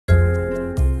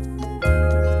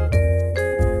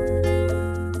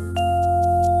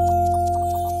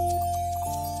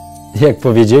Jak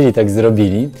powiedzieli, tak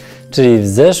zrobili. Czyli w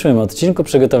zeszłym odcinku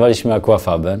przygotowaliśmy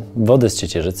aquafabę, wodę z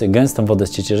ciecierzycy, gęstą wodę z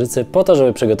ciecierzycy, po to,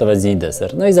 żeby przygotować z niej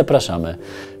deser. No i zapraszamy.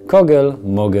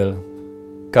 Kogel-mogel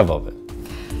kawowy.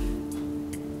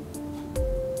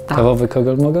 Tak. Kawowy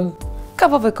kogel-mogel?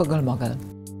 Kawowy kogel-mogel.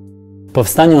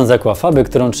 Powstanie on z aquafaby,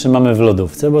 którą trzymamy w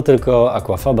lodówce, bo tylko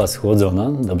aquafaba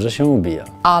schłodzona dobrze się ubija.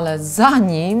 Ale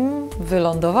zanim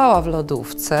wylądowała w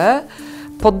lodówce,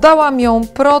 poddałam ją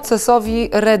procesowi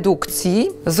redukcji.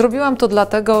 Zrobiłam to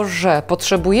dlatego, że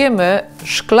potrzebujemy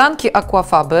szklanki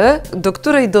aquafaby, do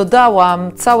której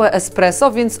dodałam całe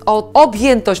espresso, więc o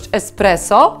objętość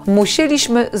espresso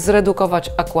musieliśmy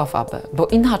zredukować aquafabę, bo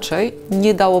inaczej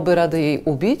nie dałoby rady jej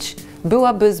ubić.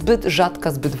 Byłaby zbyt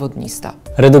rzadka, zbyt wodnista.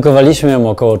 Redukowaliśmy ją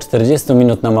około 40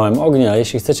 minut na małym ogniu, a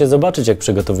jeśli chcecie zobaczyć, jak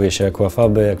przygotowuje się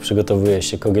aquafaby, jak przygotowuje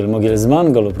się kogel-mogel z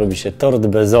mango lub robi się tort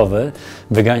bezowy,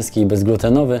 wegański i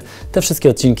bezglutenowy, te wszystkie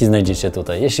odcinki znajdziecie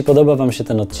tutaj. Jeśli podoba Wam się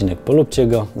ten odcinek, polubcie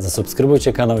go,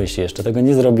 zasubskrybujcie kanał, jeśli jeszcze tego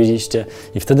nie zrobiliście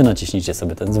i wtedy naciśnijcie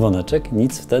sobie ten dzwoneczek.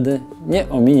 Nic wtedy nie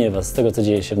ominie Was z tego, co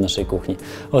dzieje się w naszej kuchni.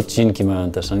 Odcinki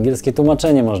mają też angielskie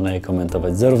tłumaczenie, można je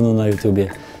komentować zarówno na YouTubie,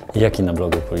 jak i na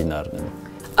blogu kulinarnym.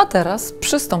 A teraz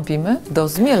przystąpimy do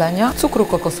zmielenia cukru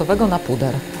kokosowego na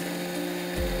puder.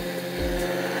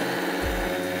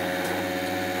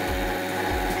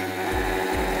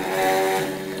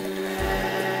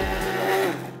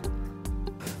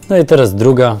 No i teraz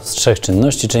druga z 3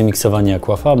 czynności, czyli miksowanie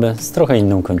aquafaby z trochę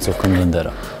inną końcówką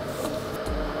blendera.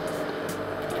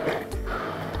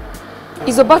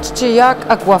 I zobaczcie,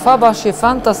 jak aquafaba się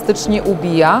fantastycznie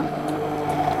ubija.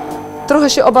 Trochę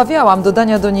się obawiałam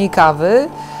dodania do niej kawy,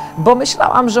 bo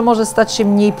myślałam, że może stać się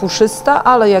mniej puszysta,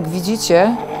 ale jak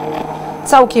widzicie,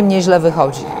 całkiem nieźle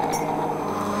wychodzi.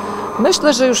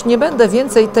 Myślę, że już nie będę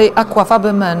więcej tej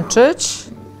aquafaby męczyć.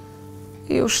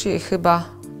 Już jej chyba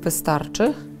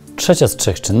wystarczy. Trzecia z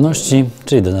 3 czynności,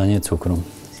 czyli dodanie cukru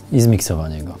i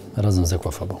zmiksowanie go razem z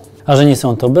aquafabą. A że nie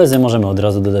są to bezy, możemy od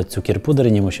razu dodać cukier puder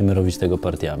i nie musimy robić tego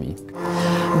partiami.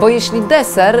 Bo jeśli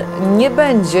deser nie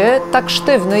będzie tak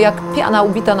sztywny jak piana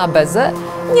ubita na bezę,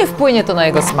 nie wpłynie to na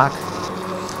jego smak.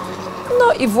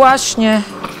 No i właśnie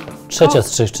Trzecia z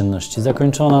 3 czynności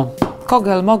zakończona.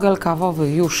 kogel-mogel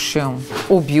kawowy już się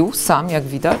ubił sam, jak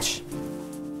widać.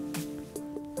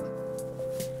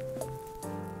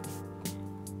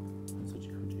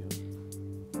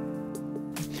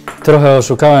 Trochę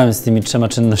oszukałem z tymi 3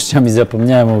 czynnościami,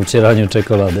 zapomniałem o ucieraniu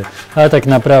czekolady. Ale tak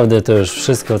naprawdę to już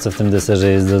wszystko, co w tym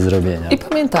deserze jest do zrobienia. I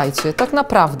pamiętajcie, tak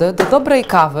naprawdę do dobrej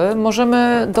kawy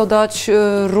możemy dodać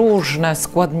różne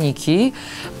składniki.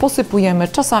 Posypujemy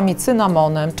czasami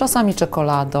cynamonem, czasami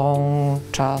czekoladą,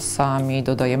 czasami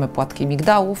dodajemy płatki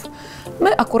migdałów.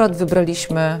 My akurat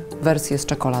wybraliśmy wersję z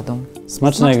czekoladą.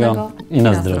 Smacznego i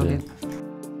na zdrowie.